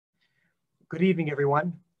Good evening,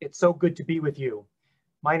 everyone. It's so good to be with you.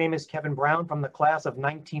 My name is Kevin Brown from the class of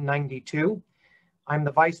 1992. I'm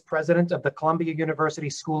the Vice President of the Columbia University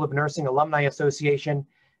School of Nursing Alumni Association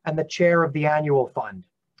and the Chair of the Annual Fund.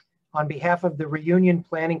 On behalf of the Reunion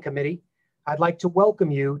Planning Committee, I'd like to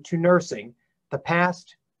welcome you to Nursing, the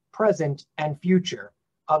Past, Present, and Future,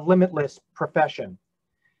 a Limitless Profession.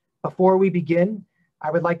 Before we begin,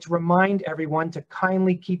 I would like to remind everyone to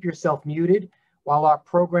kindly keep yourself muted while our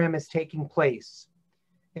program is taking place.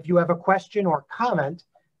 If you have a question or comment,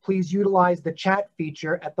 please utilize the chat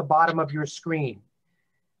feature at the bottom of your screen.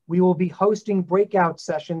 We will be hosting breakout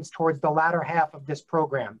sessions towards the latter half of this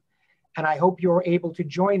program, and I hope you're able to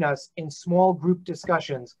join us in small group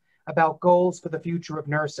discussions about goals for the future of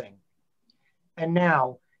nursing. And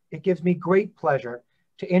now, it gives me great pleasure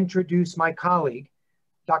to introduce my colleague,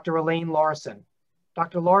 Dr. Elaine Larson.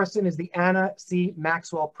 Dr. Larson is the Anna C.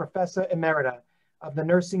 Maxwell Professor Emerita of the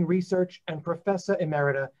Nursing Research and Professor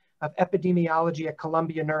Emerita of Epidemiology at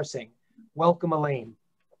Columbia Nursing. Welcome, Elaine.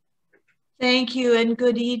 Thank you, and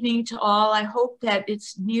good evening to all. I hope that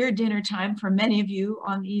it's near dinner time for many of you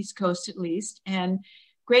on the East Coast at least, and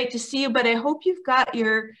great to see you, but I hope you've got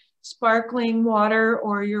your sparkling water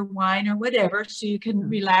or your wine or whatever so you can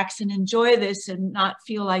relax and enjoy this and not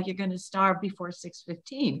feel like you're going to starve before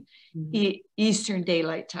 6:15 Eastern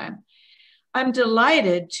Daylight Time. I'm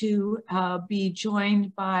delighted to be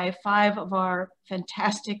joined by 5 of our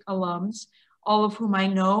fantastic alums, all of whom I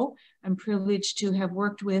know. I'm privileged to have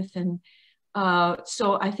worked with, and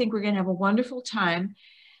so I think we're going to have a wonderful time.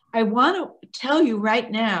 I want to tell you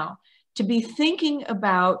right now to be thinking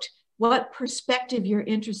about what perspective you're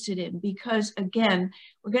interested in, because again,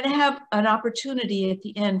 we're going to have an opportunity at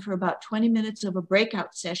the end for about 20 minutes of a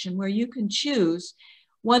breakout session where you can choose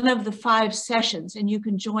one of the 5 sessions and you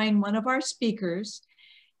can join one of our speakers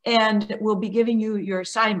and we'll be giving you your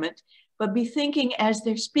assignment, but be thinking as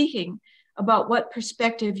they're speaking about what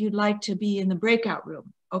perspective you'd like to be in the breakout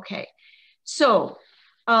room. Okay, so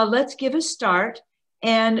let's give a start.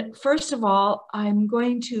 And first of all, I'm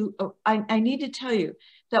going to, I need to tell you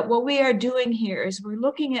that what we are doing here is we're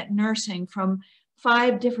looking at nursing from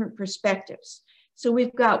 5 different perspectives. So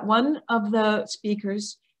we've got one of the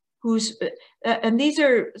speakers who's, and these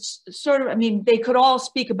are sort of, I mean, they could all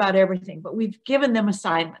speak about everything, but we've given them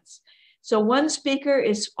assignments. So one speaker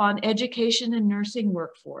is on education and nursing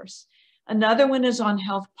workforce. Another one is on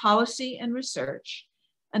health policy and research.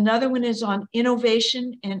 Another one is on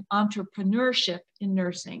innovation and entrepreneurship in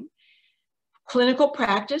nursing. Clinical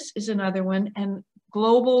practice is another one, and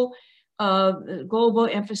global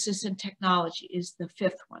emphasis in technology is the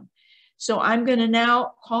 5th one. So I'm going to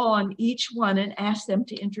now call on each one and ask them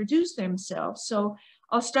to introduce themselves. So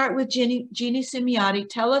I'll start with Jeannie Cimiotti.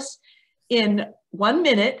 Tell us in 1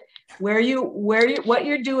 minute what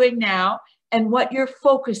you're doing now and what your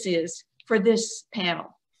focus is for this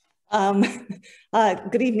panel.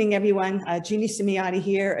 Good evening, everyone. Jeannie Cimiotti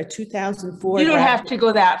here, a 2004. You don't have to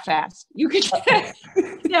go that fast. You can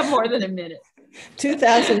have more than a minute.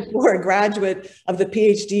 2004 graduate of the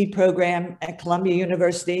PhD program at Columbia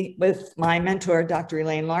University with my mentor, Dr.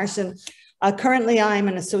 Elaine Larson. Currently, I'm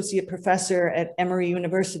an associate professor at Emory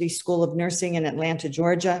University School of Nursing in Atlanta,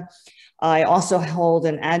 Georgia. I also hold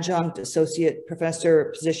an adjunct associate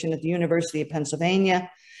professor position at the University of Pennsylvania.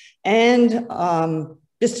 And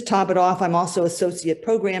just to top it off, I'm also associate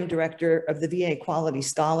program director of the VA Quality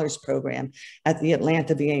Scholars Program at the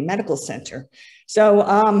Atlanta VA Medical Center.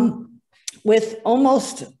 So with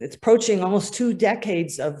it's approaching almost 2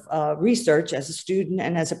 decades of research as a student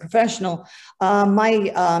and as a professional,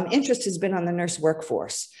 my interest has been on the nurse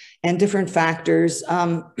workforce and different factors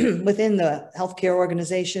within the healthcare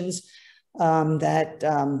organizations that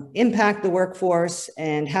impact the workforce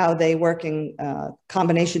and how they work in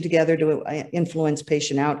combination together to influence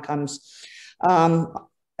patient outcomes.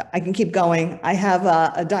 I can keep going. I have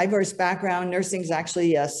a diverse background. Nursing is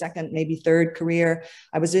actually a 2nd, maybe 3rd career.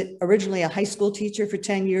 I was originally a high school teacher for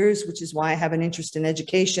 10 years, which is why I have an interest in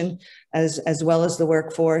education as well as the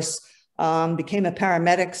workforce. Became a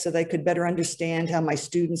paramedic so they could better understand how my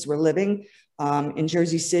students were living in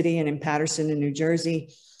Jersey City and in Paterson in New Jersey.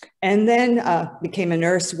 And then became a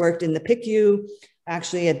nurse, worked in the PICU,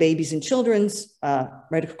 actually at Babies and Children's,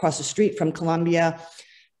 right across the street from Columbia.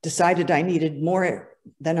 Decided I needed more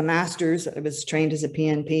than a master's. I was trained as a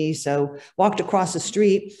PNP, so walked across the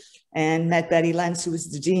street and met Betty Lentz, who was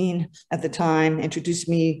the dean at the time, introduced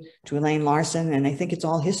me to Elaine Larson, and I think it's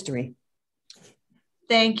all history.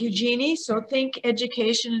 Thank you, Jeannie. So think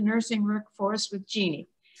education and nursing workforce with Jeannie.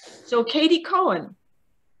 So Katie Cohen.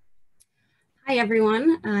 Hi,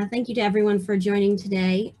 everyone. Thank you to everyone for joining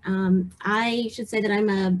today. I should say that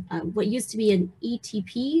I'm what used to be an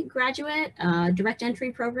ETP graduate, direct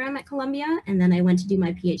entry program at Columbia, and then I went to do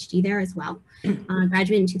my PhD there as well.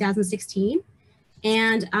 Graduated in 2016.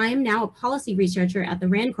 And I'm now a policy researcher at the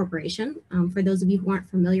RAND Corporation. For those of you who aren't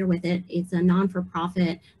familiar with it, it's a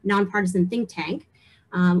non-for-profit, nonpartisan think tank.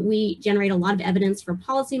 We generate a lot of evidence for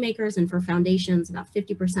policymakers and for foundations. About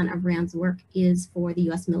 50% of RAND's work is for the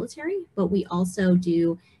US military, but we also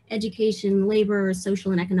do education, labor,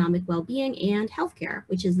 social and economic well-being, and healthcare,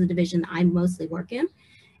 which is the division that I mostly work in.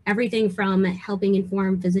 Everything from helping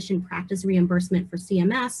inform physician practice reimbursement for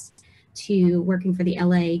CMS, to working for the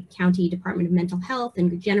LA County Department of Mental Health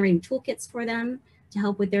and generating toolkits for them to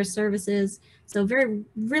help with their services. So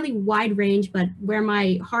really wide range, but where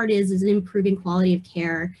my heart is improving quality of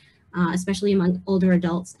care, especially among older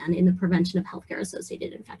adults and in the prevention of healthcare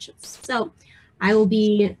associated infections. So I will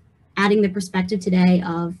be adding the perspective today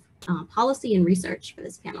of policy and research for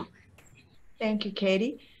this panel. Thank you,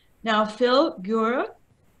 Katie. Now, Phil Gyura,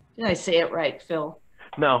 did I say it right, Phil?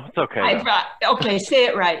 No, it's okay. Okay, say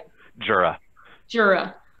it right. Gyura.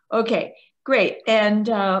 Gyura. Okay, great. And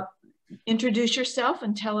introduce yourself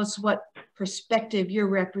and tell us what perspective you're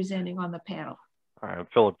representing on the panel. All right, I'm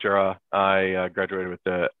Philip Gyura. I graduated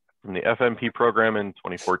from the FNP program in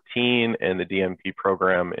 2014 and the DNP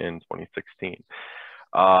program in 2016.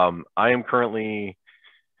 I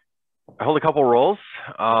hold a couple roles.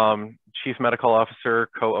 Chief Medical Officer,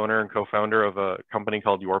 co-owner and co-founder of a company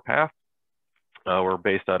called YourPath. We're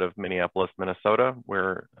based out of Minneapolis, Minnesota.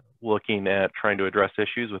 We're looking at trying to address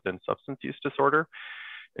issues within substance use disorder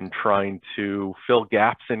and trying to fill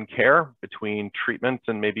gaps in care between treatment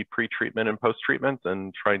and maybe pre-treatment and post-treatment,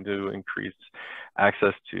 and trying to increase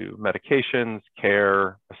access to medications,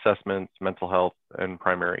 care, assessments, mental health, and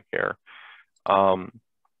primary care. I'm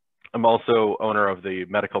also owner of the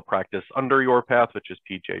medical practice under YourPath, which is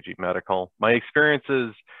PJG Medical. My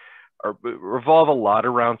experiences revolve a lot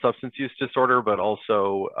around substance use disorder, but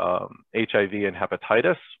also HIV and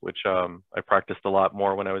hepatitis, which I practiced a lot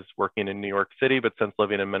more when I was working in New York City, but since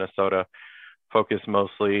living in Minnesota, focused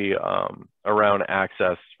mostly around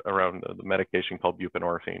access around the medication called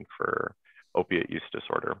buprenorphine for opiate use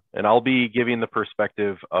disorder. And I'll be giving the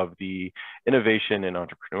perspective of the innovation in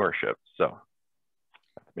entrepreneurship. So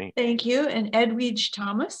that's me. Thank you. And Edwidge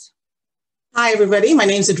Thomas. Hi, everybody. My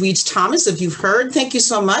name is Edwidge Thomas, if you've heard. Thank you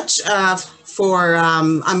so much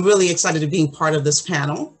I'm really excited to be part of this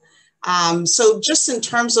panel. So just in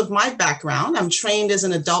terms of my background, I'm trained as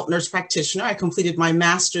an adult nurse practitioner. I completed my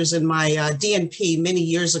master's in my DNP many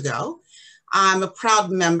years ago. I'm a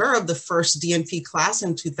proud member of the first DNP class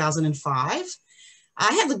in 2005.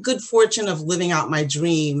 I had the good fortune of living out my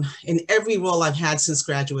dream in every role I've had since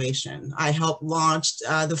graduation. I helped launch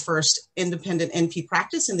the first independent NP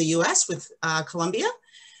practice in the US with Columbia,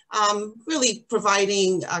 really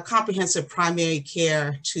providing comprehensive primary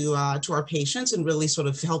care to our patients and really sort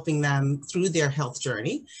of helping them through their health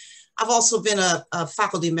journey. I've also been a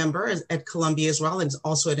faculty member at Columbia as well, and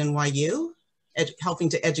also at NYU, helping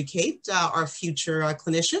to educate our future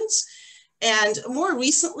clinicians. And more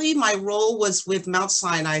recently, my role was with Mount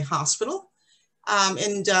Sinai Hospital. I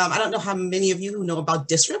don't know how many of you who know about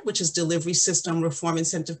DSRIP, which is Delivery System Reform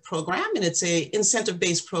Incentive Program. And it's a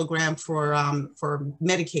incentive-based program for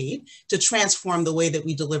Medicaid to transform the way that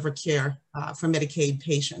we deliver care for Medicaid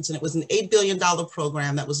patients. And it was an $8 billion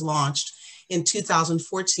program that was launched in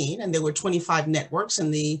 2014. And there were 25 networks in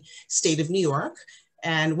the state of New York.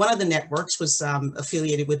 And one of the networks was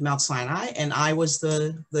affiliated with Mount Sinai, and I was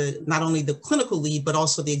not only the clinical lead, but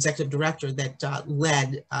also the executive director that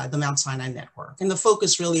led the Mount Sinai network. And the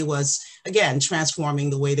focus really was, again, transforming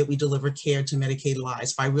the way that we deliver care to Medicaid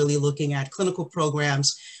lives by really looking at clinical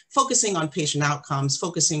programs, focusing on patient outcomes,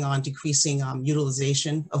 focusing on decreasing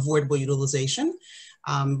utilization, avoidable utilization,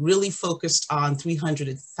 really focused on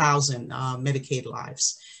 300,000 Medicaid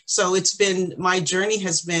lives. So my journey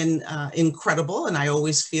has been incredible, and I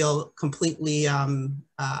always feel completely, I'm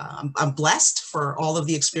blessed for all of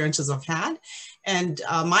the experiences I've had. And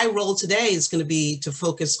my role today is going to be to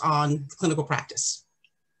focus on clinical practice.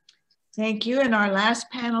 Thank you. And our last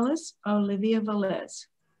panelist, Olivia Velez.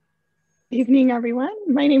 Good evening, everyone.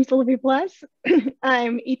 My name is Olivia Velez.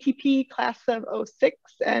 I'm ETP class of 06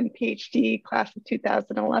 and PhD class of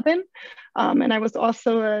 2011. And I was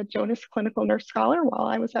also a Jonas Clinical Nurse Scholar while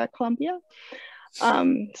I was at Columbia.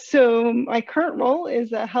 So my current role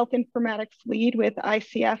is a health informatics lead with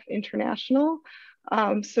ICF International.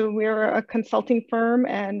 So we're a consulting firm,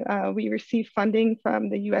 and we receive funding from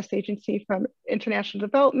the US Agency for International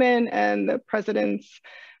Development and the President's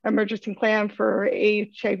emergency plan for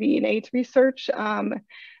HIV and AIDS research.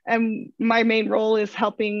 And my main role is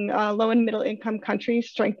helping low and middle income countries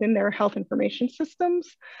strengthen their health information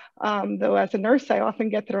systems. Though as a nurse, I often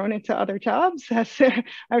get thrown into other jobs, as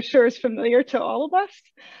I'm sure is familiar to all of us.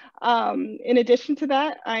 In addition to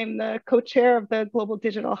that, I'm the co-chair of the Global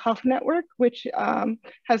Digital Health Network, which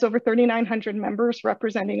has over 3,900 members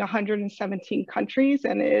representing 117 countries,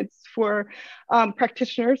 and it's for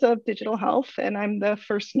practitioners of digital health, and I'm the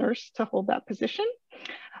first nurse to hold that position.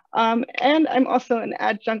 And I'm also an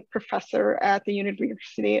adjunct professor at the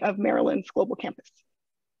University of Maryland's Global Campus.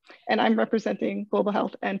 And I'm representing global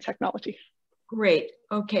health and technology. Great.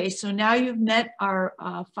 Okay, so now you've met our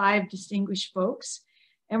 5 distinguished folks,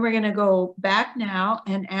 and we're going to go back now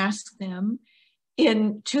and ask them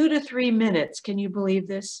in 2 to 3 minutes, can you believe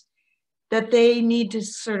this, that they need to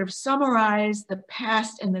sort of summarize the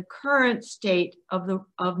past and the current state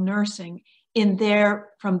of nursing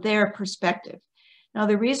from their perspective. Now,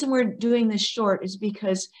 the reason we're doing this short is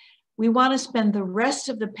because we want to spend the rest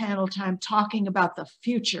of the panel time talking about the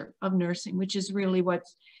future of nursing, which is really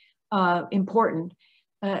what's important,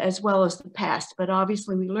 as well as the past. But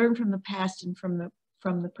obviously, we learn from the past and from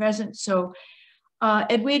the present. So,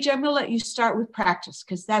 Edwidge, I'm going to let you start with practice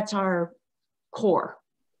because that's our core.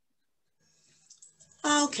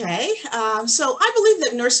 Okay, so I believe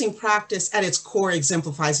that nursing practice at its core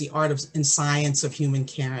exemplifies the art and science of human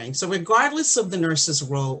caring. So regardless of the nurse's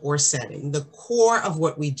role or setting, the core of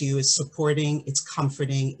what we do is supporting, it's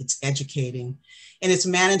comforting, it's educating, and it's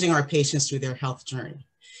managing our patients through their health journey.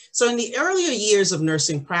 So in the earlier years of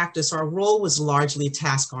nursing practice, our role was largely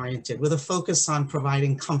task-oriented with a focus on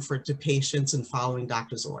providing comfort to patients and following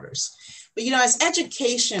doctor's orders. But as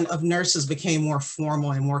education of nurses became more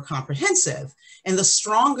formal and more comprehensive, and the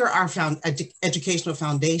stronger our educational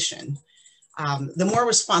foundation, the more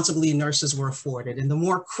responsibility nurses were afforded and the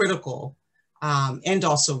more critical and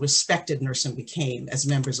also respected nursing became as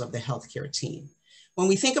members of the healthcare team. When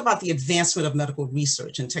we think about the advancement of medical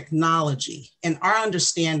research and technology and our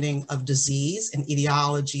understanding of disease and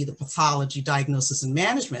etiology, the pathology, diagnosis, and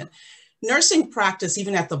management, nursing practice,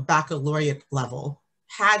 even at the baccalaureate level,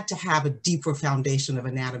 had to have a deeper foundation of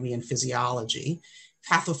anatomy and physiology,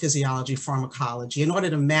 pathophysiology, pharmacology, in order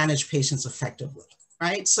to manage patients effectively,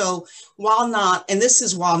 right? So while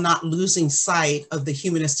not losing sight of the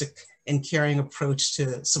humanistic and caring approach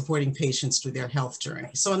to supporting patients through their health journey.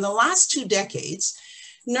 So in the last 2 decades,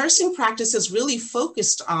 nursing practice has really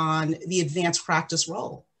focused on the advanced practice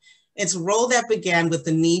role. It's a role that began with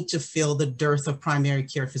the need to fill the dearth of primary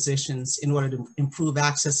care physicians in order to improve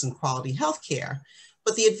access and quality health care.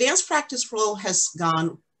 But the advanced practice role has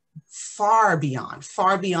gone far beyond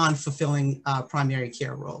fulfilling primary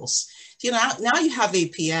care roles. Now you have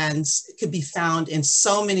APNs, it could be found in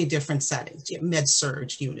so many different settings. You have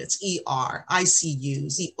med-surg units, ER,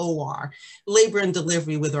 ICUs, the OR, labor and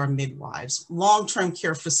delivery with our midwives, long-term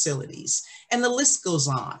care facilities, and the list goes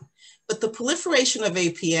on. But the proliferation of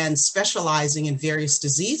APNs specializing in various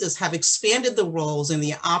diseases have expanded the roles and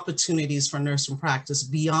the opportunities for nursing practice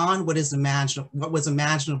beyond what was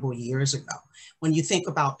imaginable years ago. When you think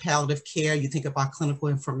about palliative care, you think about clinical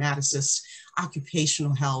informaticists,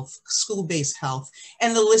 occupational health, school-based health,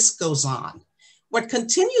 and the list goes on. What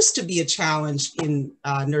continues to be a challenge in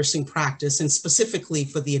nursing practice, and specifically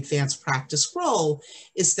for the advanced practice role,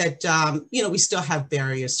 is that we still have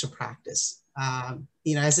barriers to practice.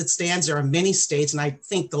 As it stands, there are many states, and I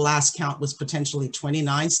think the last count was potentially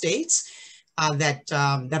 29 states that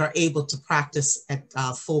are able to practice at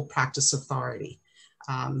full practice authority,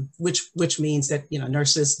 which means that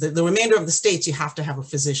nurses, the remainder of the states, you have to have a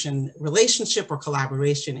physician relationship or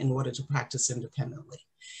collaboration in order to practice independently.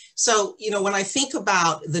 So, when I think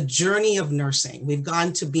about the journey of nursing, we've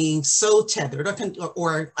gone to being so tethered,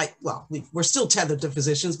 we're still tethered to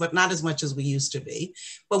physicians, but not as much as we used to be.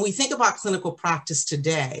 When we think about clinical practice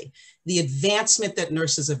today, the advancement that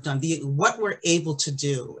nurses have done, what we're able to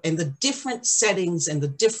do, and the different settings and the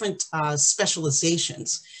different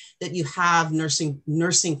specializations that you have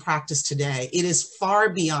nursing practice today, it is far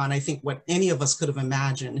beyond, I think, what any of us could have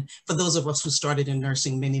imagined for those of us who started in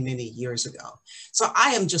nursing many, many years ago. So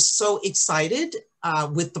I am just so excited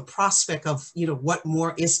with the prospect of, what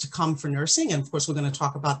more is to come for nursing. And of course, we're going to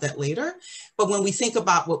talk about that later. But when we think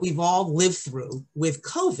about what we've all lived through with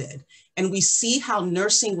COVID, and we see how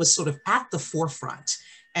nursing was sort of at the forefront.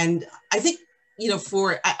 And I think,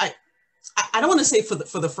 I don't want to say for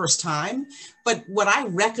the first time, but what I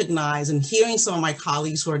recognize and hearing some of my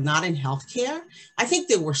colleagues who are not in healthcare, I think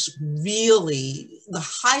they were really the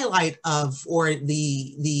highlight of, or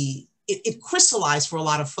the it crystallized for a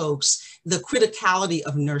lot of folks the criticality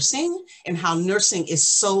of nursing and how nursing is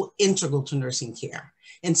so integral to nursing care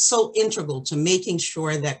and so integral to making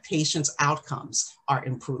sure that patients' outcomes are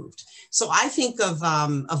improved. So I think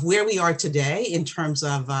of where we are today in terms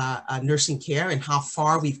of nursing care and how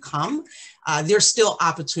far we've come. There's still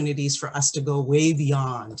opportunities for us to go way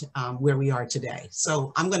beyond where we are today.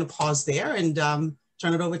 So I'm going to pause there and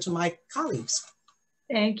turn it over to my colleagues.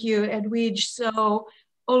 Thank you, Edwidge. So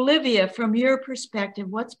Olivia, from your perspective,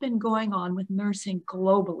 what's been going on with nursing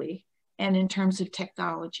globally and in terms of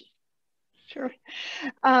technology? Sure.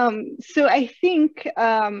 So I think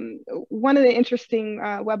one of the interesting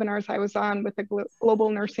webinars I was on with the Global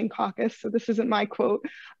Nursing Caucus, so this isn't my quote,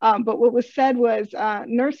 but what was said was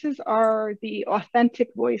nurses are the authentic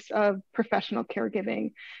voice of professional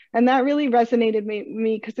caregiving. And that really resonated with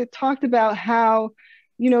me because it talked about how,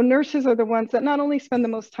 you know, nurses are the ones that not only spend the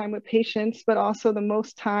most time with patients, but also the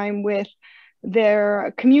most time with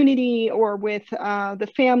their community or with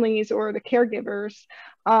the families or the caregivers.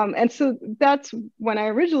 And so that's when I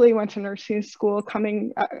originally went to nursing school,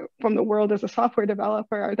 coming from the world as a software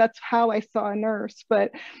developer. That's how I saw a nurse.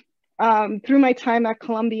 But through my time at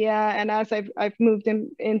Columbia and as I've moved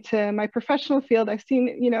into my professional field, I've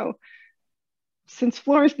seen, you know, since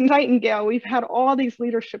Florence Nightingale, we've had all these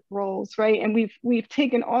leadership roles, right? And we've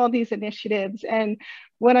taken all these initiatives. And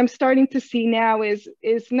what I'm starting to see now is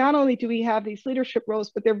not only do we have these leadership roles,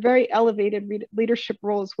 but they're very elevated leadership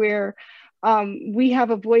roles where we have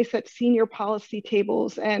a voice at senior policy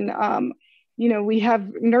tables. And, you know, we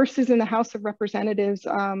have nurses in the House of Representatives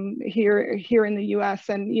here in the US.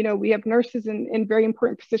 And, you know, we have nurses in very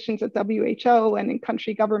important positions at WHO and in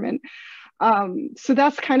country government. So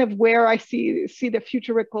that's kind of where I see the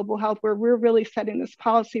future with global health, where we're really setting this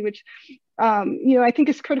policy, which, you know, I think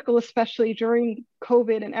is critical, especially during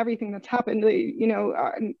COVID and everything that's happened. You know,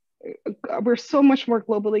 we're so much more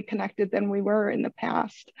globally connected than we were in the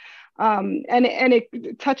past. And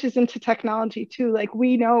it touches into technology too. Like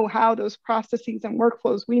we know how those processes and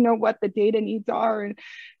workflows, we know what the data needs are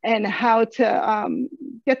and how to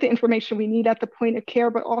get the information we need at the point of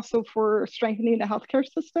care, but also for strengthening the healthcare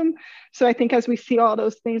system. So I think as we see all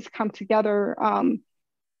those things come together,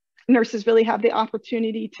 nurses really have the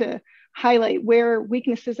opportunity to highlight where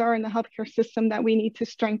weaknesses are in the healthcare system that we need to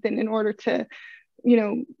strengthen in order to, you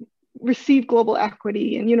know, receive global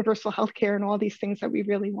equity and universal healthcare and all these things that we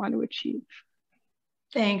really want to achieve.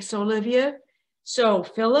 Thanks, Olivia. So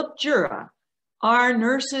Philip, Gyura, are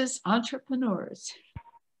nurses entrepreneurs?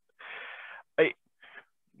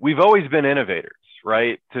 We've always been innovators,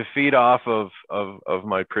 right? To feed off of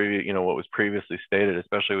my previous, you know, what was previously stated,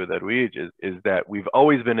 especially with Edwidge, is that we've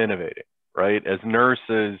always been innovating, right? As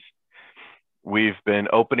nurses, we've been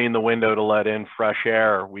opening the window to let in fresh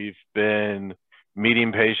air. We've been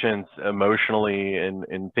meeting patients emotionally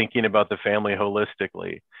and thinking about the family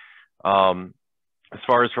holistically. As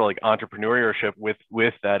far as for like entrepreneurship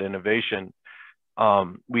with that innovation,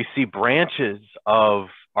 we see branches of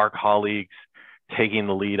our colleagues taking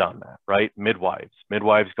the lead on that, right? Midwives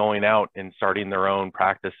going out and starting their own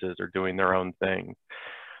practices or doing their own things.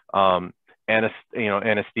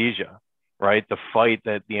 Anesthesia, right? The fight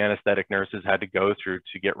that the anesthetic nurses had to go through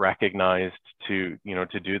to get recognized to, you know,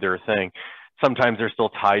 to do their thing. Sometimes they're still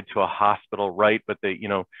tied to a hospital, right? But they, you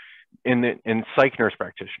know, in psych nurse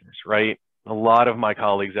practitioners, right? A lot of my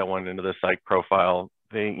colleagues that went into the psych profile,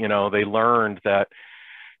 they learned that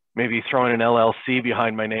maybe throwing an LLC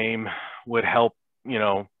behind my name would help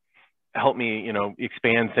me, you know,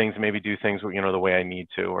 expand things, maybe do things, you know, the way I need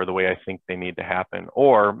to, or the way I think they need to happen,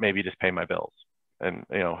 or maybe just pay my bills and,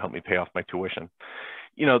 you know, help me pay off my tuition.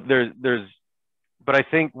 You know, but I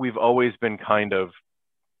think we've always been kind of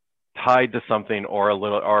tied to something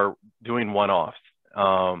or doing one-offs.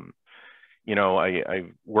 You know, I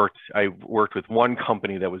worked with one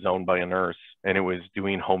company that was owned by a nurse, and it was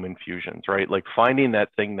doing home infusions, right? Like finding that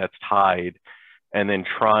thing that's tied and then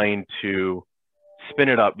trying to spin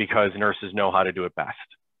it up because nurses know how to do it best.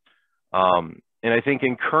 And I think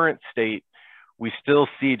in current state, we still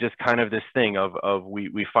see just kind of this thing of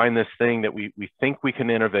we find this thing that we think we can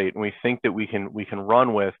innovate and we think that we can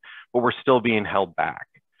run with, but we're still being held back.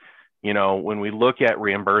 You know, when we look at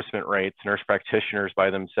reimbursement rates, nurse practitioners by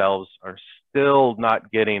themselves are still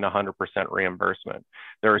not getting 100% reimbursement.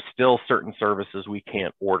 There are still certain services we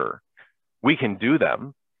can't order. We can do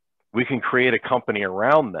them. We can create a company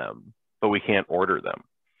around them, but we can't order them.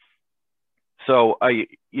 So I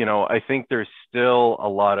think there's still a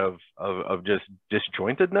lot of just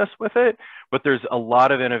disjointedness with it, but there's a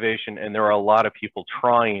lot of innovation and there are a lot of people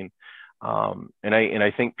trying. And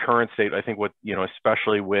I think current state, I think what, you know,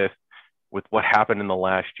 especially with with what happened in the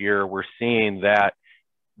last year, we're seeing that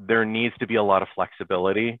there needs to be a lot of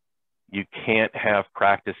flexibility. You can't have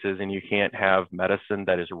practices and you can't have medicine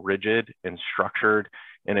that is rigid and structured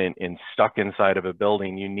and stuck inside of a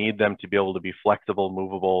building. You need them to be able to be flexible,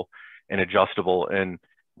 movable, and adjustable. And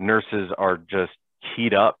nurses are just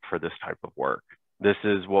keyed up for this type of work. This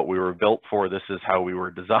is what we were built for. This is how we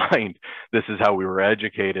were designed. This is how we were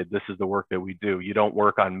educated. This is the work that we do. You don't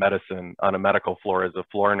work on medicine on a medical floor as a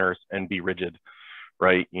floor nurse and be rigid,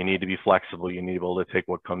 right? You need to be flexible. You need to be able to take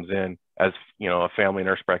what comes in. As you know, a family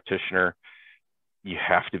nurse practitioner, you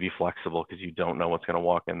have to be flexible because you don't know what's going to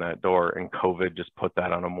walk in that door. And COVID just put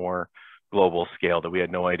that on a more global scale, that we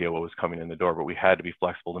had no idea what was coming in the door, but we had to be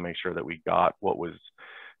flexible to make sure that we got what was,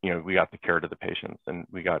 you know, we got the care to the patients and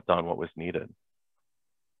we got done what was needed.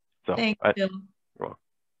 So thank you, Bill.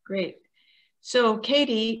 Great. So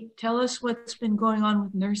Katie, tell us what's been going on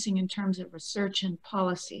with nursing in terms of research and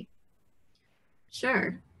policy.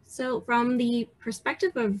 Sure. So from the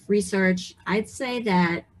perspective of research, I'd say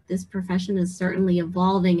that this profession is certainly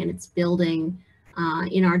evolving and it's building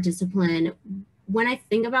in our discipline. When I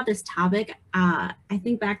think about this topic, I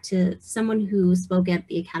think back to someone who spoke at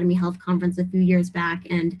the Academy Health Conference a few years back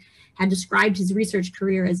and had described his research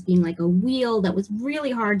career as being like a wheel that was really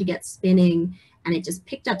hard to get spinning, and it just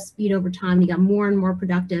picked up speed over time. And he got more and more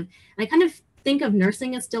productive. And I kind of think of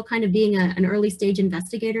nursing as still kind of being an early stage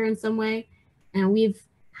investigator in some way. And we've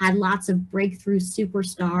had lots of breakthrough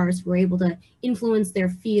superstars who were able to influence their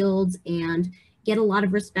fields and get a lot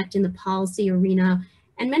of respect in the policy arena.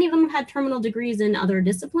 And many of them have had terminal degrees in other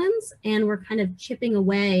disciplines, and we're kind of chipping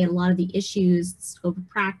away at a lot of the issues, scope of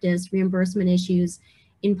practice, reimbursement issues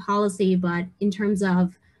in policy. But in terms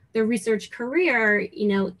of their research career, you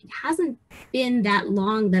know, it hasn't been that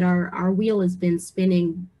long that our wheel has been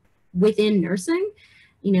spinning within nursing.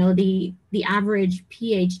 You know, the average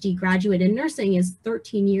PhD graduate in nursing is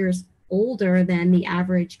 13 years older than the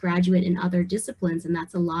average graduate in other disciplines. And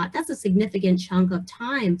that's a lot. That's a significant chunk of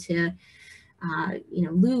time to you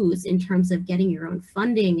know, lose in terms of getting your own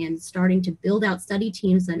funding and starting to build out study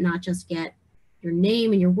teams that not just get your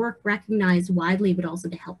name and your work recognized widely, but also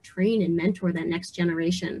to help train and mentor that next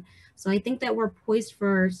generation. So I think that we're poised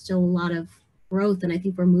for still a lot of growth, and I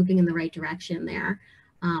think we're moving in the right direction there.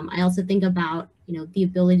 I also think about, you know, the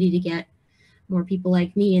ability to get more people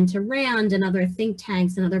like me into RAND and other think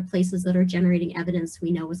tanks and other places that are generating evidence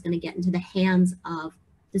we know is going to get into the hands of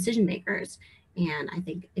decision makers. And I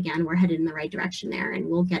think, again, we're headed in the right direction there, and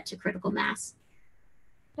we'll get to critical mass.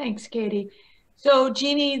 Thanks, Katie. So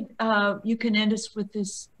Jeannie, you can end us with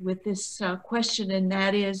this question, and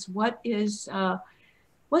that is, what's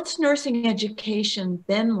nursing education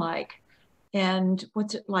been like, and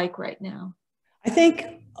what's it like right now? I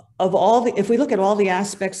think of all the, if we look at all the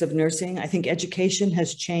aspects of nursing, I think education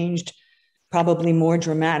has changed probably more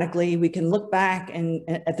dramatically. We can look back and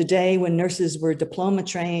at the day when nurses were diploma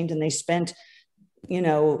trained and they spent, you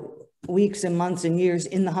know, weeks and months and years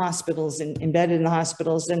in the hospitals and embedded in the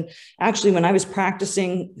hospitals. And actually, when I was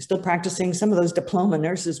still practicing, some of those diploma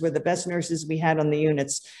nurses were the best nurses we had on the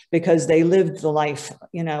units because they lived the life,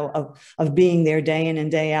 you know, of being there day in and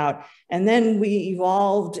day out. And then we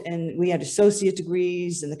evolved and we had associate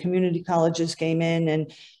degrees and the community colleges came in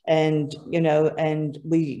and you know, and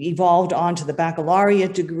we evolved on to the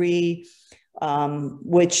baccalaureate degree,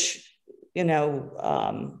 which, you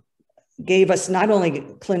know, gave us not only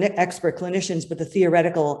expert clinicians, but the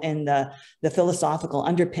theoretical and the philosophical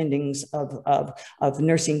underpinnings of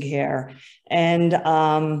nursing care. And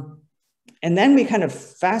then we kind of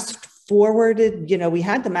fast forwarded, you know, we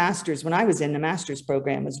had the master's. When I was in, the master's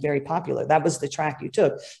program was very popular. That was the track you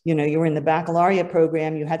took. You know, you were in the baccalaureate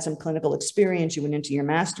program, you had some clinical experience, you went into your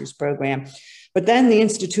master's program. But then the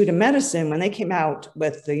Institute of Medicine, when they came out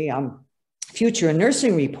with the Future in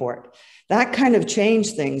Nursing report, that kind of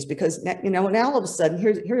changed things because, you know, now all of a sudden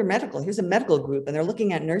here's a medical group and they're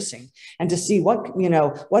looking at nursing and to see what, you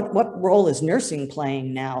know, what role is nursing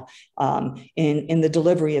playing now in the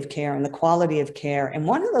delivery of care and the quality of care. And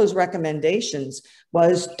one of those recommendations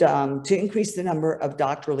was to increase the number of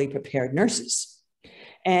doctorally prepared nurses.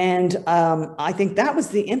 And I think that was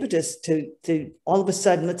the impetus to all of a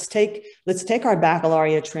sudden, let's take our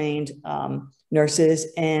baccalaureate trained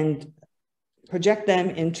nurses and project them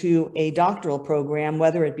into a doctoral program,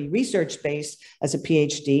 whether it be research-based as a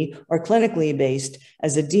PhD or clinically based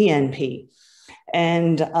as a DNP.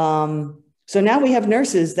 And so now we have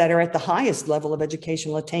nurses that are at the highest level of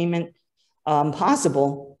educational attainment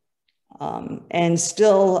possible and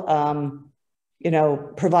still, you know,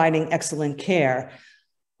 providing excellent care.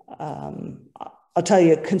 I'll tell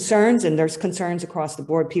you concerns, and there's concerns across the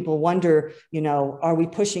board. People wonder, are we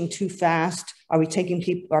pushing too fast? Are we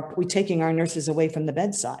taking our nurses away from the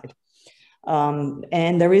bedside?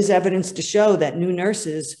 And there is evidence to show that new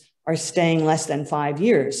nurses are staying less than 5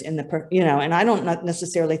 years in the, and I don't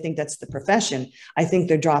necessarily think that's the profession. I think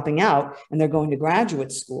they're dropping out and they're going to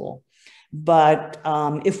graduate school. But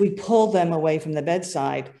if we pull them away from the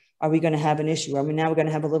bedside, are we going to have an issue? Are we now going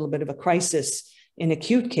to have a little bit of a crisis in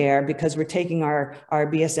acute care because we're taking our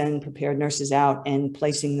BSN prepared nurses out and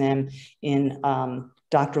placing them in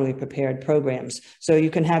doctorally prepared programs? So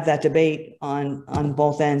you can have that debate on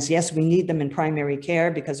both ends. Yes, we need them in primary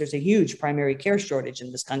care because there's a huge primary care shortage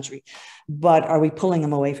in this country, but are we pulling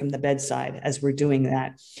them away from the bedside as we're doing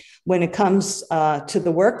that? When it comes to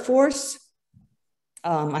the workforce,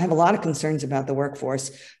 I have a lot of concerns about the workforce.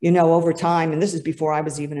 Over time, and this is before I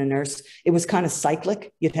was even a nurse, it was kind of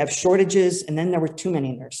cyclic. You'd have shortages, and then there were too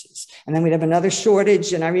many nurses. And then we'd have another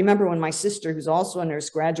shortage. And I remember when my sister, who's also a nurse,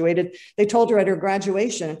 graduated, they told her at her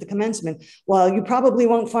graduation, at the commencement, well, you probably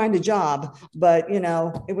won't find a job, but,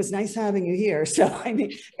 it was nice having you here. So,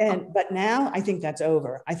 but now I think that's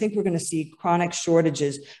over. I think we're going to see chronic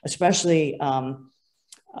shortages, especially,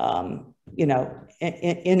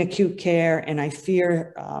 in acute care. And I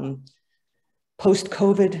fear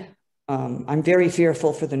post-COVID, I'm very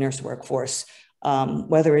fearful for the nurse workforce,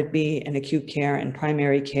 whether it be in acute care and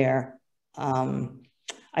primary care.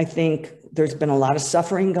 I think there's been a lot of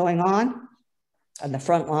suffering going on the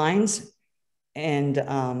front lines. And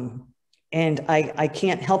I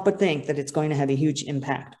can't help but think that it's going to have a huge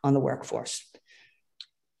impact on the workforce.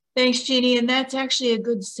 Thanks, Jeannie. And that's actually a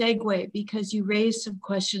good segue because you raised some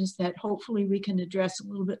questions that hopefully we can address a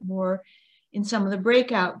little bit more in some of the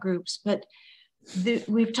breakout groups. But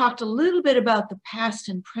we've talked a little bit about the past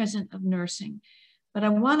and present of nursing, but I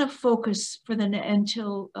want to focus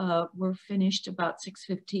until we're finished about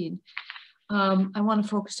 6:15. I want to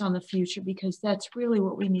focus on the future because that's really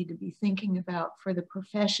what we need to be thinking about for the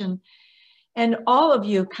profession. And all of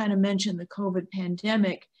you kind of mentioned the COVID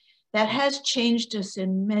pandemic. That has changed us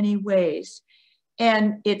in many ways.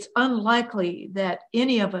 And it's unlikely that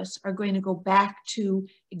any of us are going to go back to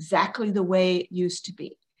exactly the way it used to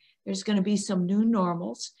be. There's going to be some new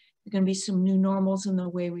normals. There's going to be some new normals in the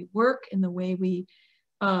way we work, in the way we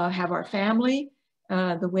have our family,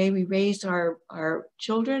 the way we raise our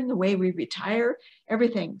children, the way we retire,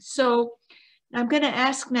 everything. So I'm going to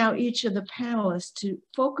ask now each of the panelists to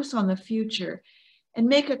focus on the future and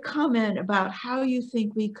make a comment about how you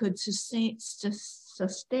think we could sustain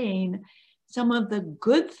some of the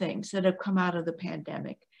good things that have come out of the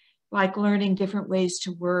pandemic, like learning different ways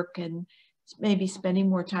to work and maybe spending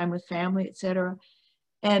more time with family, et cetera,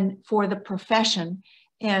 and for the profession,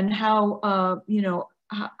 and how,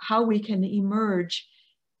 how we can emerge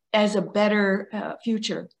as a better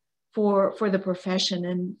future for the profession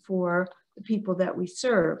and for the people that we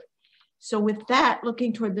serve. So with that,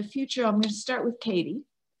 looking toward the future, I'm going to start with Katie.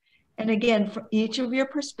 And again, for each of your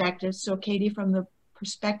perspectives. So Katie, from the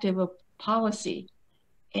perspective of policy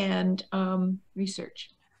and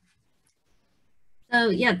research. So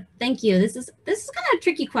yeah, thank you. This is kind of a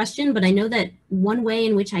tricky question, but I know that one way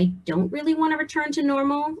in which I don't really want to return to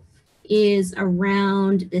normal is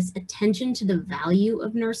around this attention to the value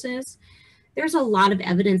of nurses. There's a lot of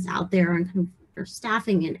evidence out there on kind of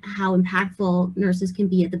staffing and how impactful nurses can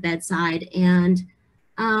be at the bedside. And,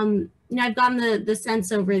 I've gotten the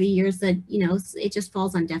sense over the years that, it just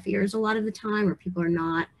falls on deaf ears a lot of the time, or people are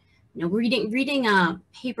not, reading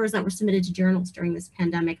papers that were submitted to journals during this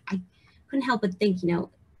pandemic. I couldn't help but think,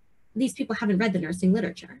 these people haven't read the nursing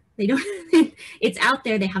literature. They don't, it's out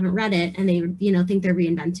there, they haven't read it, and they, think they're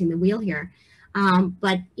reinventing the wheel here.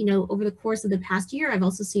 But, over the course of the past year, I've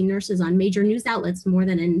also seen nurses on major news outlets more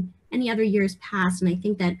than in any other years past. And I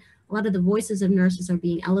think that a lot of the voices of nurses are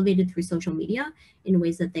being elevated through social media in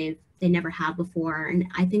ways that they never have before. And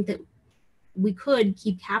I think that we could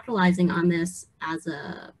keep capitalizing on this as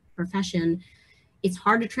a profession. It's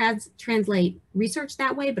hard to translate research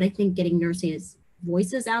that way, but I think getting nurses'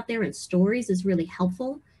 voices out there and stories is really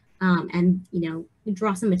helpful. And,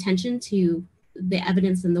 draw some attention to the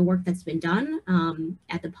evidence and the work that's been done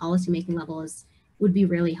at the policymaking level would be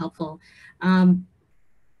really helpful.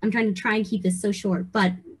 I'm trying to keep this so short,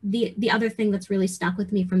 but the other thing that's really stuck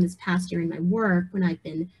with me from this past year in my work, when I've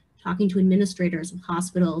been talking to administrators of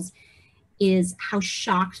hospitals, is how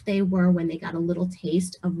shocked they were when they got a little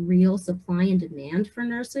taste of real supply and demand for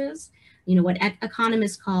nurses. What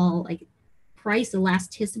economists call like price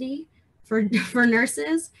elasticity for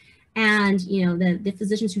nurses. And, the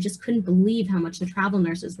physicians who just couldn't believe how much the travel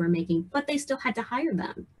nurses were making, but they still had to hire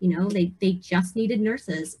them. They just needed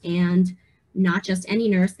nurses. And not just any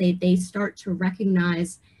nurse, they start to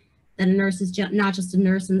recognize that a nurse is not just a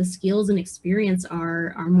nurse, and the skills and experience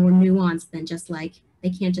are more nuanced than just like, they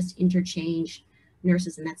can't just interchange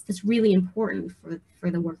nurses. And that's really important for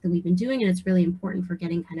the work that we've been doing. And it's really important for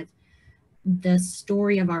getting kind of the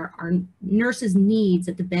story of our nurses' needs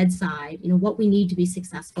at the bedside, you know, what we need to be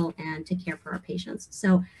successful and to care for our patients.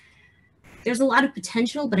 So there's a lot of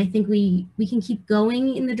potential, but I think we can keep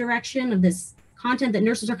going in the direction of this content that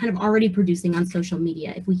nurses are kind of already producing on social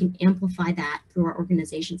media. If we can amplify that through our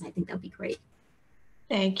organizations, I think that would be great.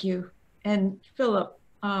 Thank you. And Philip,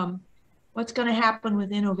 what's going to happen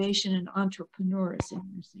with innovation and entrepreneurs in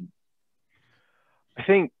nursing? I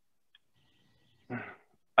think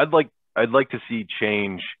I'd like to see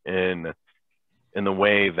change in the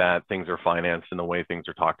way that things are financed and the way things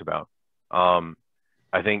are talked about.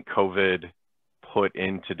 I think COVID put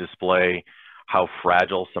into display how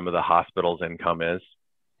fragile some of the hospital's income is,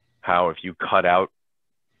 how if you cut out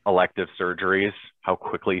elective surgeries, how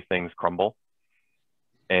quickly things crumble.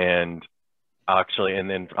 And actually, and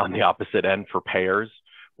then on the opposite end for payers,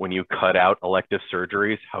 when you cut out elective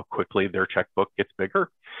surgeries, how quickly their checkbook gets bigger.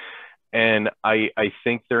 And I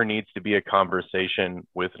think there needs to be a conversation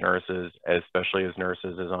with nurses, especially as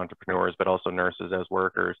nurses, as entrepreneurs, but also nurses as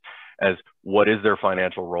workers, as what is their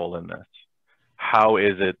financial role in this? How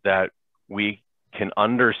is it that we can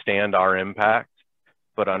understand our impact,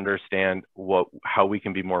 but understand how we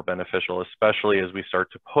can be more beneficial, especially as we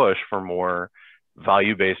start to push for more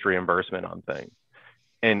value-based reimbursement on things.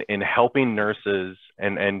 And in helping nurses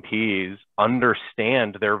and NPs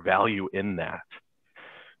understand their value in that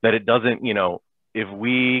it doesn't, you know, if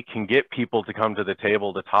we can get people to come to the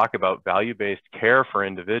table to talk about value-based care for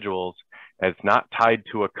individuals, it's not tied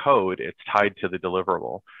to a code, it's tied to the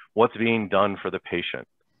deliverable. What's being done for the patient?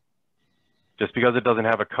 Just because it doesn't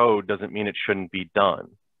have a code doesn't mean it shouldn't be done.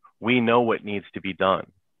 We know what needs to be done.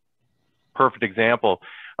 Perfect example,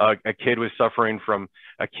 a kid was suffering from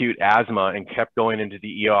acute asthma and kept going into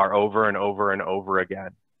the ER over and over and over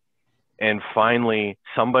again. And finally,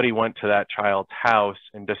 somebody went to that child's house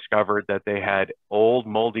and discovered that they had old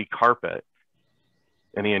moldy carpet.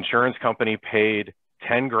 And the insurance company paid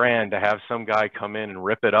 10 grand to have some guy come in and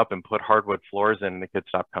rip it up and put hardwood floors in, and the kid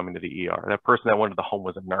stopped coming to the ER. That person that went to the home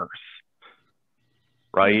was a nurse,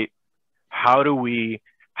 right? How do we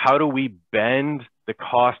bend the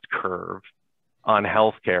cost curve on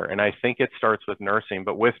healthcare? And I think it starts with nursing,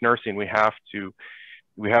 but with nursing, we have to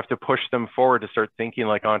push them forward to start thinking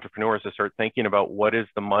like entrepreneurs, to start thinking about what is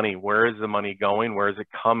the money, where is the money going, where is it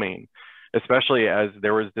coming? Especially as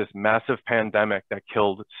there was this massive pandemic that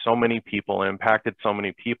killed so many people and impacted so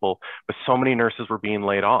many people, but so many nurses were being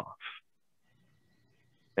laid off.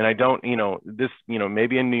 And I don't,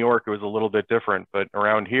 maybe in New York it was a little bit different, but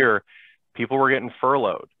around here, people were getting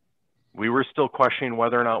furloughed. We were still questioning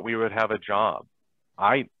whether or not we would have a job.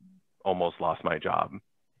 I almost lost my job,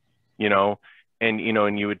 and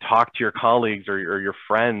you would talk to your colleagues or your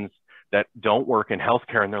friends that don't work in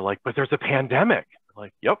healthcare, and they're like, but there's a pandemic.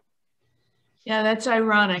 Like, yep. Yeah, that's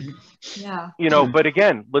ironic. Yeah. But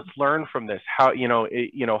again, let's learn from this. How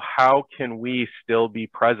can we still be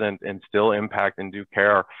present and still impact and do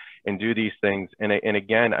care and do these things? And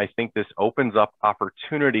again, I think this opens up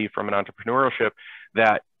opportunity from an entrepreneurship,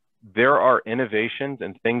 that there are innovations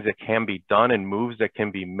and things that can be done and moves that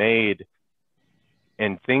can be made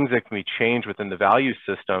and things that can be changed within the value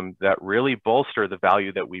system that really bolster the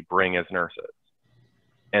value that we bring as nurses.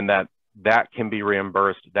 And that can be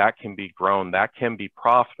reimbursed, that can be grown, that can be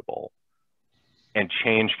profitable, and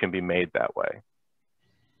change can be made that way.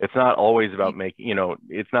 It's not always about making,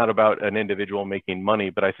 it's not about an individual making money,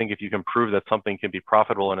 but I think if you can prove that something can be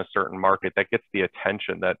profitable in a certain market, that gets the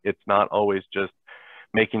attention, that it's not always just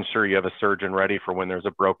making sure you have a surgeon ready for when there's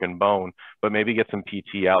a broken bone, but maybe get some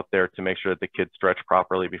PT out there to make sure that the kids stretch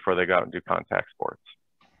properly before they go out and do contact sports.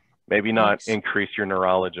 Maybe not increase your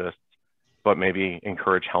neurologists, but maybe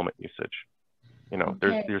encourage helmet usage.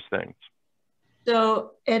 There's things.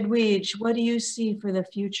 So Edwidge, what do you see for the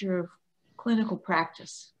future of clinical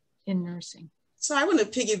practice in nursing? So I want to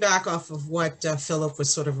piggyback off of what Philip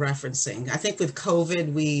was sort of referencing. I think with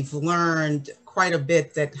COVID, we've learned quite a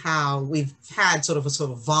bit that how we've had sort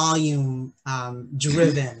of volume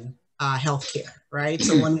driven healthcare, right?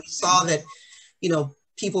 So when we saw that,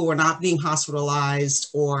 people were not being hospitalized,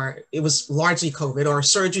 or it was largely COVID, or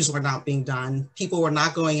surgeries were not being done, people were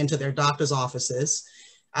not going into their doctor's offices,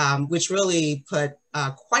 which really put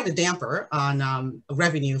quite a damper on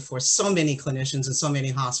revenue for so many clinicians and so many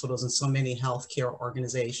hospitals and so many healthcare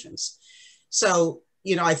organizations. So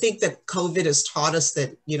I think that COVID has taught us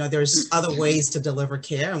that, there's other ways to deliver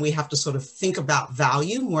care, and we have to sort of think about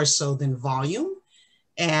value more so than volume.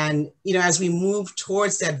 And, as we move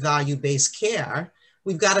towards that value-based care,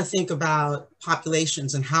 we've got to think about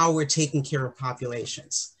populations and how we're taking care of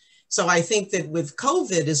populations. So I think that with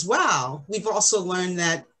COVID as well, we've also learned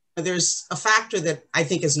that there's a factor that I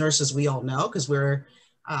think as nurses, we all know, because we're,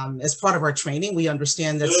 as part of our training, we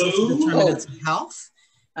understand that social determinants of health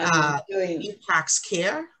impacts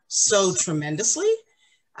care so tremendously.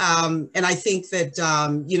 And I think that,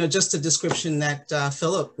 just a description that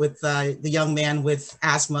Philip with the young man with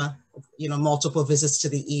asthma, multiple visits to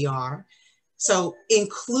the ER. So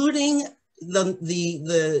including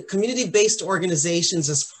the community-based organizations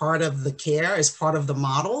as part of the care, as part of the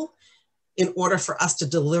model, in order for us to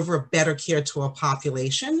deliver better care to a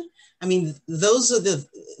population. I mean, those are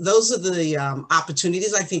the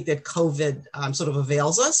opportunities I think that COVID sort of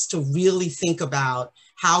avails us to really think about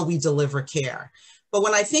how we deliver care. But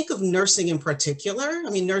when I think of nursing in particular, I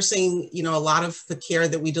mean, nursing, a lot of the care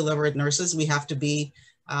that we deliver at nurses, we have to be,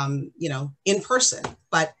 in person.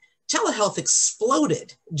 But telehealth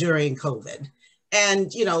exploded during COVID.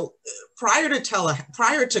 And, prior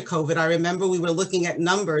to COVID, I remember we were looking at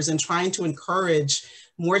numbers and trying to encourage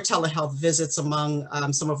more telehealth visits among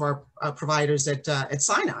some of our providers at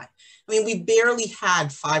Sinai. I mean, we barely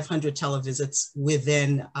had 500 televisits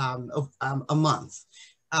within a month.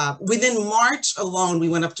 Within March alone, we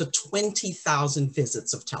went up to 20,000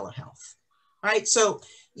 visits of telehealth, right? So,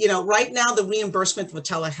 right now the reimbursement for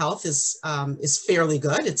telehealth is fairly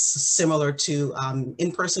good. It's similar to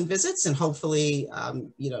in-person visits, and hopefully,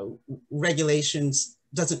 regulations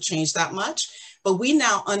doesn't change that much. But we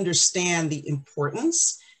now understand the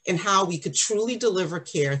importance and how we could truly deliver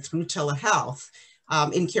care through telehealth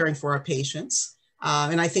in caring for our patients.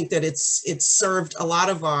 And I think that it's served a lot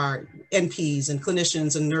of our NPs and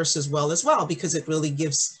clinicians and nurses well as well, because it really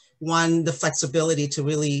gives one the flexibility to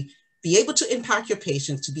really be able to impact your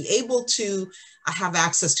patients, to be able to have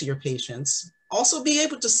access to your patients, also be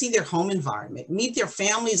able to see their home environment, meet their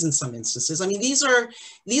families in some instances. I mean, these are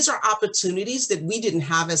opportunities that we didn't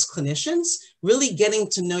have as clinicians. Really getting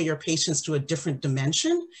to know your patients to a different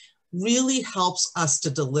dimension really helps us to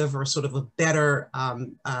deliver sort of a better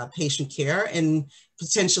patient care, and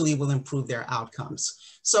potentially will improve their outcomes.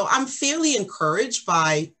 So I'm fairly encouraged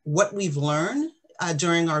by what we've learned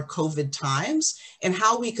during our COVID times, and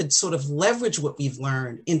how we could sort of leverage what we've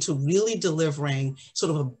learned into really delivering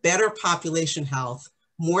sort of a better population health,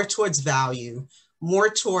 more towards value, more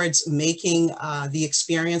towards making the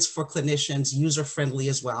experience for clinicians user-friendly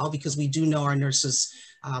as well, because we do know our nurses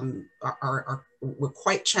were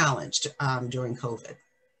quite challenged during COVID.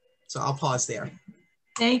 So I'll pause there.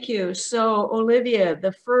 Thank you. So Olivia,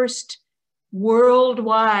 the first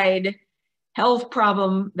worldwide health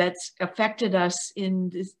problem that's affected us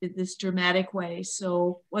in this dramatic way.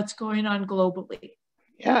 So what's going on globally?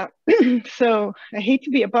 Yeah, so I hate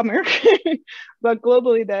to be a bummer, but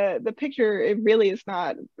globally the picture, it really is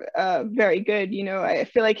not very good. I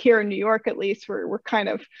feel like here in New York, at least, we're kind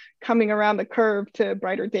of coming around the curve to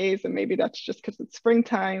brighter days, and maybe that's just because it's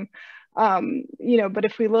springtime. But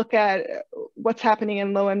if we look at what's happening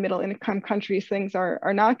in low and middle income countries, things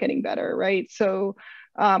are not getting better, right? So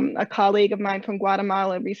a colleague of mine from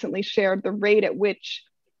Guatemala recently shared the rate at which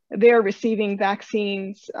they're receiving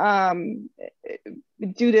vaccines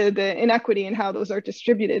due to the inequity in how those are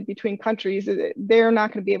distributed between countries. They're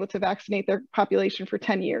not going to be able to vaccinate their population for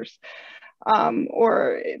 10 years.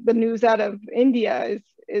 Or the news out of India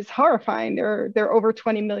is horrifying. There are over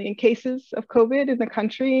 20 million cases of COVID in the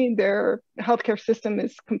country. Their healthcare system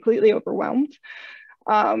is completely overwhelmed.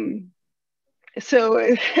 So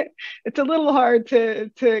it's a little hard to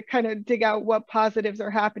kind of dig out what positives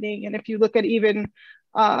are happening. And if you look at even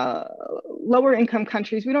lower income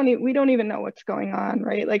countries, we don't even know what's going on,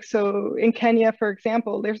 right? Like, so in Kenya, for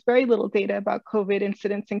example, there's very little data about COVID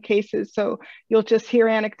incidents and cases. So you'll just hear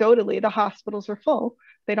anecdotally, the hospitals are full.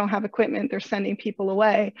 They don't have equipment, they're sending people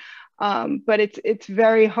away. But it's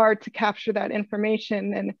very hard to capture that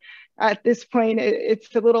information. And at this point,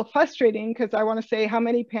 it's a little frustrating, because I want to say, how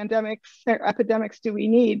many pandemics or epidemics do we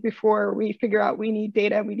need before we figure out we need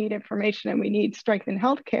data, we need information, and we need strength in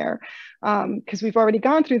healthcare? Because we've already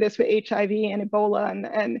gone through this with HIV and Ebola,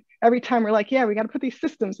 and every time we're like, yeah, we got to put these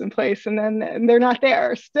systems in place, and then they're not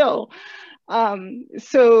there still.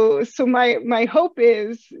 So my hope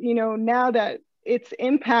is, now that it's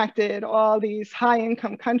impacted all these high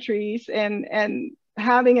income countries, and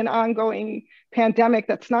having an ongoing pandemic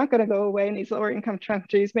that's not going to go away in these lower income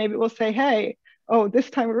countries, maybe we'll say, hey, oh, this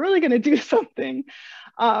time we're really going to do something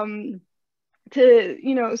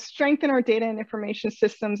to strengthen our data and information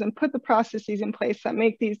systems and put the processes in place that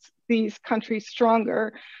make these countries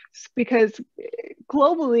stronger, because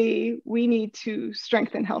globally we need to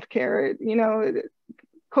strengthen healthcare.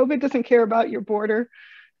 COVID doesn't care about your border,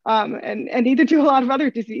 and neither do a lot of other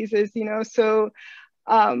diseases. So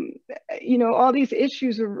all these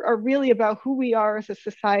issues are really about who we are as a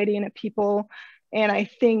society and a people. And I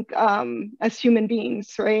think as human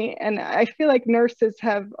beings, right? And I feel like nurses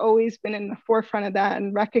have always been in the forefront of that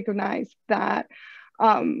and recognized that.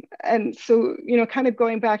 And so, kind of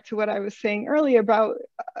going back to what I was saying earlier about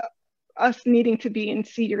us needing to be in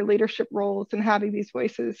senior leadership roles and having these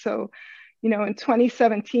voices. So, in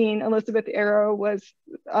 2017, Elizabeth Arrow was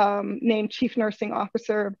named Chief Nursing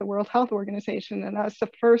Officer of the World Health Organization. And that's the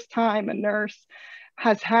first time a nurse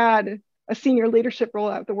has had a senior leadership role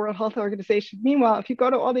at the World Health Organization. Meanwhile, if you go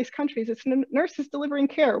to all these countries, it's nurses delivering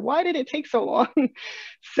care. Why did it take so long?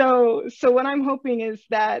 So what I'm hoping is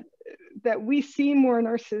that we see more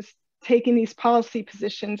nurses taking these policy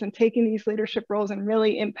positions and taking these leadership roles and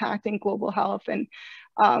really impacting global health, and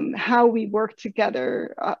how we work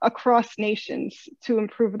together across nations to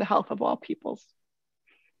improve the health of all peoples.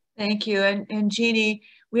 Thank you. And Jeannie,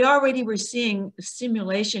 we already were seeing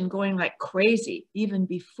simulation going like crazy even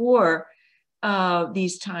before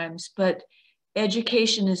these times, but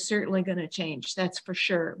education is certainly going to change. That's for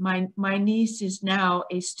sure. My niece is now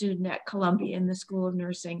a student at Columbia in the School of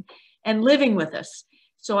Nursing and living with us.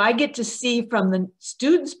 So I get to see from the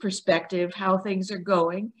students' perspective how things are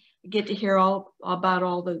going. I get to hear all about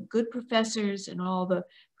all the good professors and all the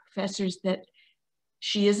professors that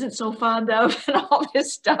she isn't so fond of and all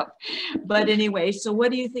this stuff. But anyway, so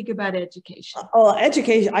what do you think about education? Oh,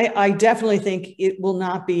 education, I definitely think it will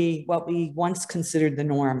not be what we once considered the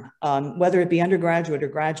norm, whether it be undergraduate or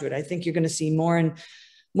graduate. I think you're going to see more and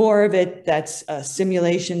more of it that's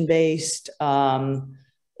simulation based.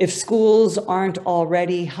 If schools aren't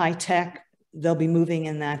already high tech, they'll be moving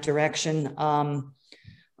in that direction.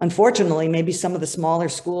 Unfortunately, maybe some of the smaller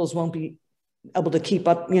schools won't be able to keep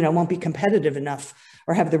up, won't be competitive enough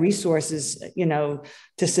or have the resources,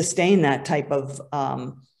 to sustain that type of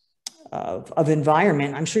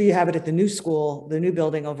environment. I'm sure you have it at the new school, the new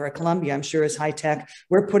building over at Columbia, I'm sure is high tech.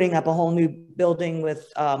 We're putting up a whole new building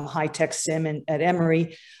with high tech sim at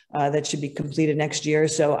Emory that should be completed next year.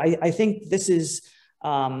 So I think this is,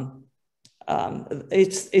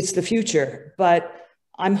 it's the future, but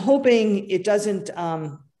I'm hoping it doesn't,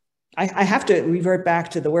 I have to revert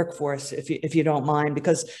back to the workforce, if you don't mind,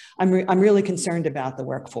 because I'm really concerned about the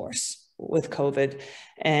workforce with COVID,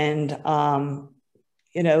 and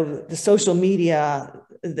the social media,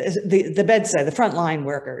 the bedside, the frontline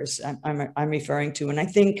workers I'm referring to, and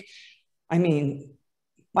I mean,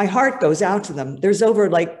 my heart goes out to them. There's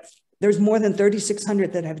more than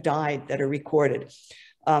 3,600 that have died that are recorded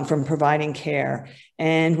from providing care,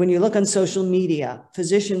 and when you look on social media,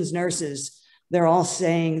 physicians, nurses, they're all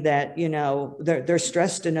saying that, they're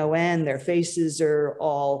stressed to no end. Their faces are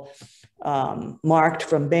all marked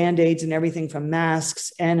from Band-Aids and everything, from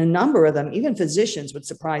masks. And a number of them, even physicians, would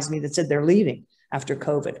surprise me, that said they're leaving after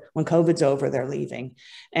COVID. When COVID's over, they're leaving.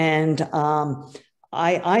 And I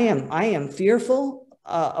am fearful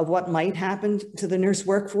of what might happen to the nurse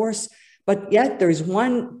workforce, but yet there's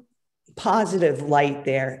one positive light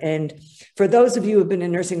there. And for those of you who have been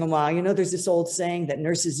in nursing a while, there's this old saying that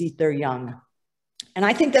nurses eat their young. And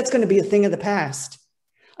I think that's going to be a thing of the past.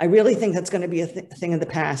 I really think that's going to be a thing of the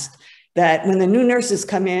past, that when the new nurses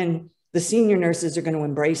come in, the senior nurses are going to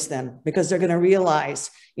embrace them, because they're going to realize,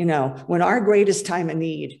 when our greatest time of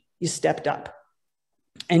need, you stepped up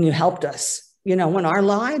and you helped us, when our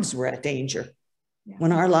lives were at danger,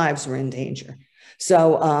 when our lives were in danger.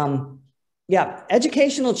 So, yeah,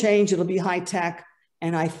 educational change, it'll be high tech.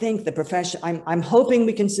 And I think the profession, I'm hoping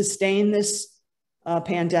we can sustain this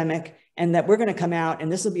pandemic, and that we're going to come out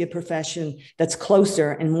and this will be a profession that's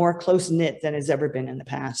closer and more close-knit than has ever been in the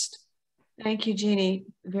past. Thank you, Jeannie.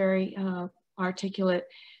 Very articulate.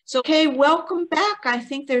 So, okay, welcome back. I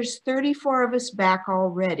think there's 34 of us back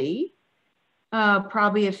already.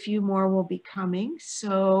 Probably a few more will be coming.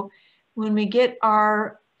 So when we get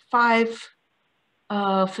our 5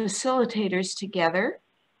 facilitators together,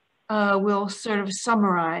 we'll sort of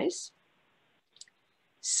summarize.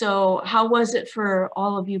 So how was it for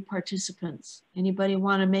all of you participants? Anybody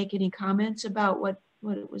want to make any comments about what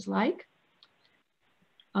it was like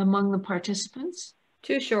among the participants?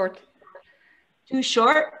 Too short. Too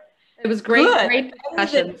short? It was great. Good. Great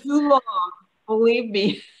discussion. Too long, believe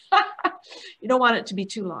me. You don't want it to be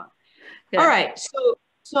too long. Yeah. All right.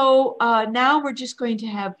 So now we're just going to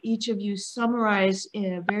have each of you summarize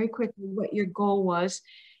very quickly what your goal was.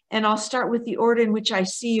 and I'll start with the order in which I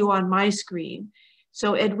see you on my screen.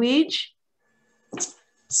 So Edwidge,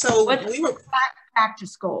 So what's we were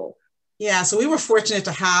practice goal? Yeah, so we were fortunate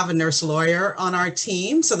to have a nurse lawyer on our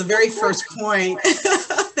team. So the very first point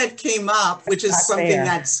that came up, which is something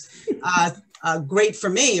that's great for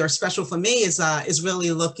me or special for me, is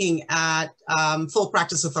really looking at full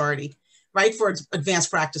practice authority, right, for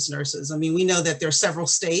advanced practice nurses. I mean, we know that there are several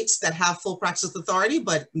states that have full practice authority,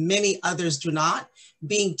 but many others do not.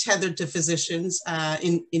 Being tethered to physicians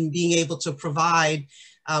in being able to provide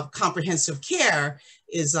comprehensive care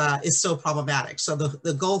is still problematic. So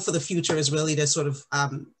the goal for the future is really to sort of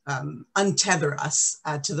untether us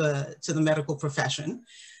to the medical profession.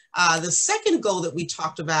 The second goal that we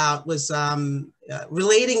talked about was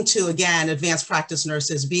relating to, again, advanced practice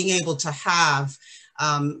nurses being able to have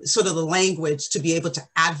sort of the language to be able to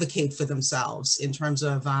advocate for themselves in terms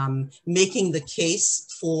of making the case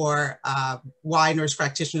for why nurse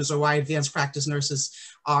practitioners or why advanced practice nurses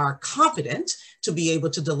are competent to be able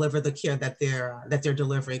to deliver the care that they're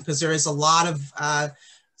delivering. Because there is a lot of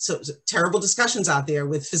terrible discussions out there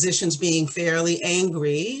with physicians being fairly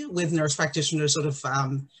angry with nurse practitioners sort of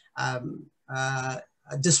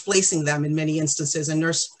displacing them in many instances, and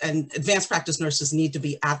advanced practice nurses need to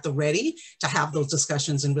be at the ready to have those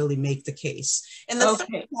discussions and really make the case. And the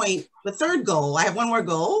third point, the third goal, I have one more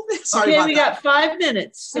goal. Sorry about that. We got 5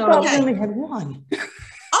 minutes. So. I thought we only had one.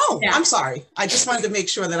 Oh, yeah. I'm sorry. I just wanted to make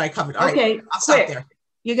sure that I covered. All right, I'll stop there.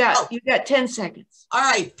 You got 10 seconds. All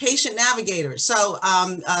right, patient navigators. So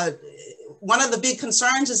one of the big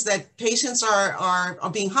concerns is that patients are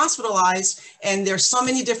being hospitalized, and there's so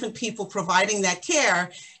many different people providing that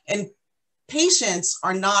care, and patients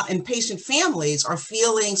are not, and patient families are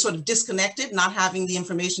feeling sort of disconnected, not having the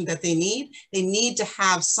information that they need. They need to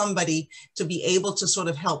have somebody to be able to sort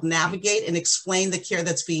of help navigate and explain the care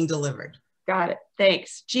that's being delivered. Got it.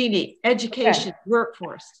 Thanks. Jeannie, education,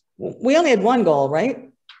 workforce. We only had one goal,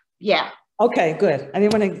 right? Yeah. Okay, good. I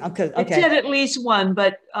didn't want to, okay. It said at least one,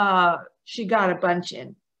 but she got a bunch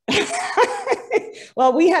in.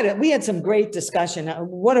 Well, we had some great discussion.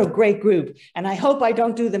 What a great group. And I hope I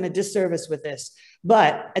don't do them a disservice with this.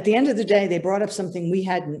 But at the end of the day, they brought up something we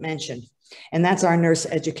hadn't mentioned, and that's our nurse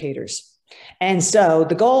educators. And so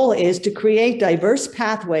the goal is to create diverse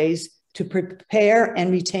pathways to prepare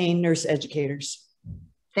and retain nurse educators.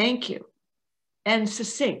 Thank you. And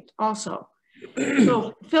succinct also.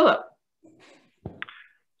 So Philip.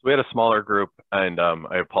 We had a smaller group, and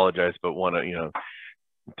I apologize, but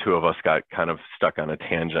two of us got kind of stuck on a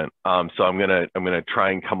tangent. So I'm gonna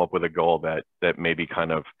try and come up with a goal that maybe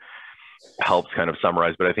kind of helps kind of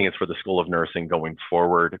summarize, but I think it's for the School of Nursing going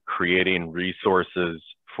forward, creating resources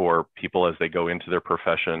for people as they go into their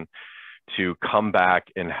profession to come back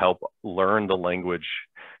and help learn the language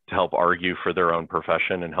to help argue for their own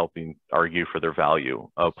profession and helping argue for their value,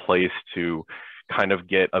 a place to kind of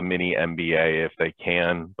get a mini MBA if they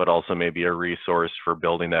can, but also maybe a resource for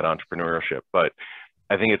building that entrepreneurship. But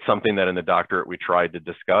I think it's something that in the doctorate we tried to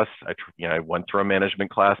discuss. I went through a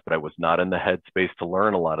management class, but I was not in the headspace to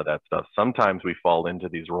learn a lot of that stuff. Sometimes we fall into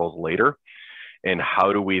these roles later, and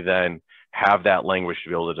how do we then have that language to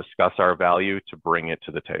be able to discuss our value to bring it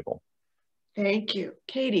to the table? Thank you.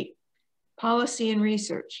 Katie, policy and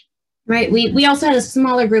research. Right, we also had a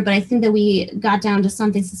smaller group, but I think that we got down to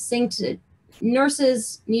something succinct.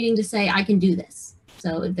 Nurses needing to say, I can do this.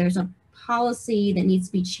 So if there's a policy that needs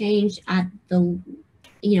to be changed at the,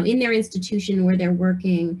 in their institution where they're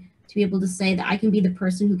working, to be able to say that I can be the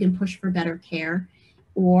person who can push for better care,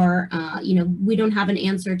 or, we don't have an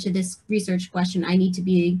answer to this research question. I need to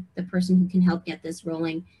be the person who can help get this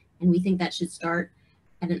rolling. And we think that should start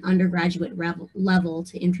at an undergraduate level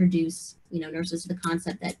to introduce, nurses to the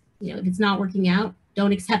concept that, if it's not working out,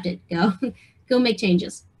 don't accept it. Go make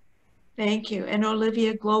changes. Thank you. And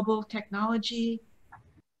Olivia, global technology.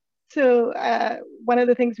 So one of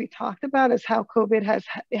the things we talked about is how COVID has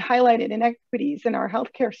highlighted inequities in our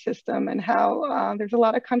healthcare system, and how there's a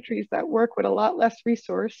lot of countries that work with a lot less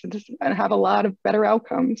resources and have a lot of better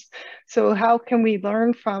outcomes. So how can we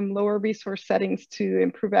learn from lower resource settings to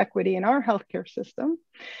improve equity in our healthcare system?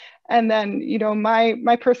 And then,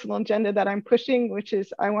 my personal agenda that I'm pushing, which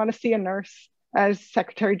is I want to see a nurse as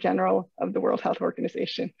Secretary General of the World Health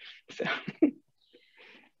Organization. So.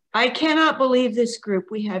 I cannot believe this group.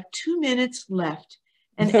 We have 2 minutes left,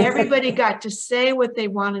 and everybody got to say what they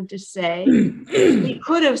wanted to say. We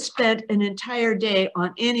could have spent an entire day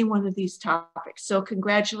on any one of these topics. So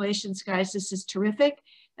congratulations, guys. This is terrific.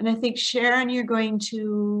 And I think, Sharon, you're going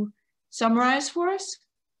to summarize for us?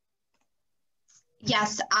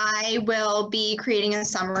 Yes, I will be creating a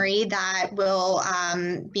summary that will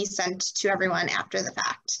be sent to everyone after the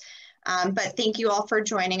fact. But thank you all for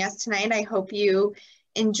joining us tonight. I hope you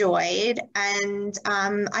enjoyed, and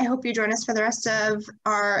I hope you join us for the rest of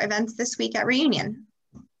our events this week at Reunion.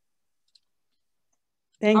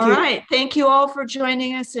 Thank you. All right. Thank you all for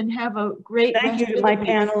joining us, and have a great Thank rest you of to my the week.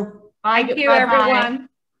 panel. Bye. Thank you, Bye-bye. everyone.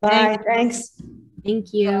 Bye. Thanks.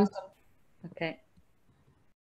 Thank you.